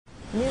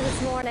New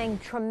this morning,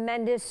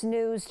 tremendous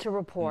news to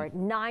report.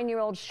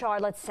 9-year-old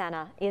Charlotte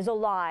Senna is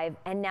alive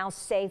and now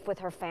safe with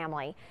her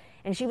family.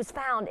 And she was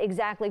found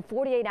exactly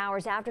 48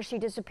 hours after she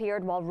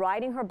disappeared while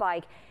riding her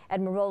bike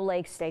at Moreau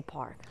Lake State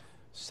Park.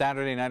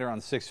 Saturday night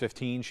around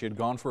 6:15, she had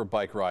gone for a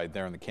bike ride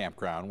there in the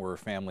campground where her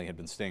family had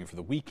been staying for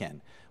the weekend.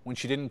 When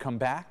she didn't come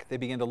back, they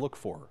began to look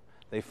for her.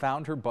 They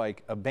found her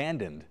bike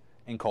abandoned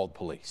and called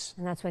police.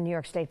 And that's when New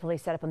York State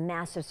Police set up a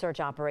massive search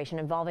operation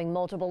involving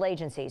multiple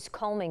agencies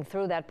combing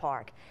through that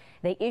park.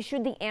 They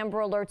issued the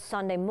Amber Alert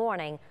Sunday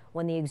morning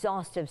when the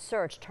exhaustive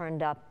search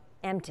turned up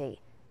empty,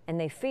 and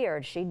they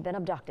feared she'd been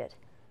abducted.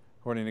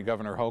 According to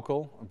Governor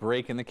Hochul, a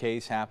break in the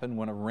case happened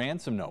when a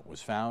ransom note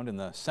was found in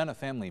the Senna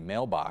family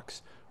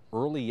mailbox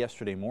early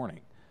yesterday morning.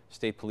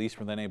 State police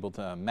were then able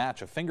to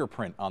match a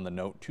fingerprint on the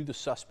note to the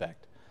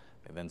suspect.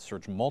 They then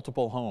searched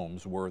multiple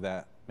homes where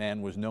that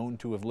man was known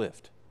to have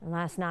lived. And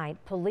last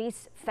night,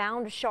 police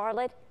found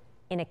Charlotte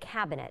in a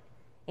cabinet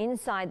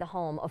inside the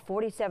home of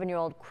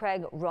 47-year-old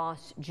Craig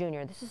Ross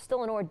Jr. This is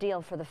still an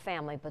ordeal for the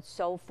family, but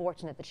so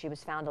fortunate that she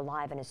was found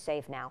alive and is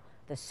safe now.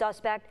 The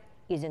suspect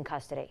is in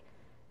custody.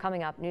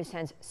 Coming up, News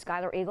 10's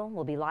Skylar Eagle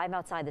will be live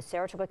outside the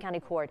Saratoga County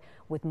Court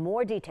with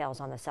more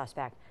details on the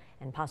suspect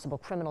and possible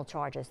criminal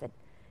charges that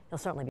he'll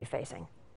certainly be facing.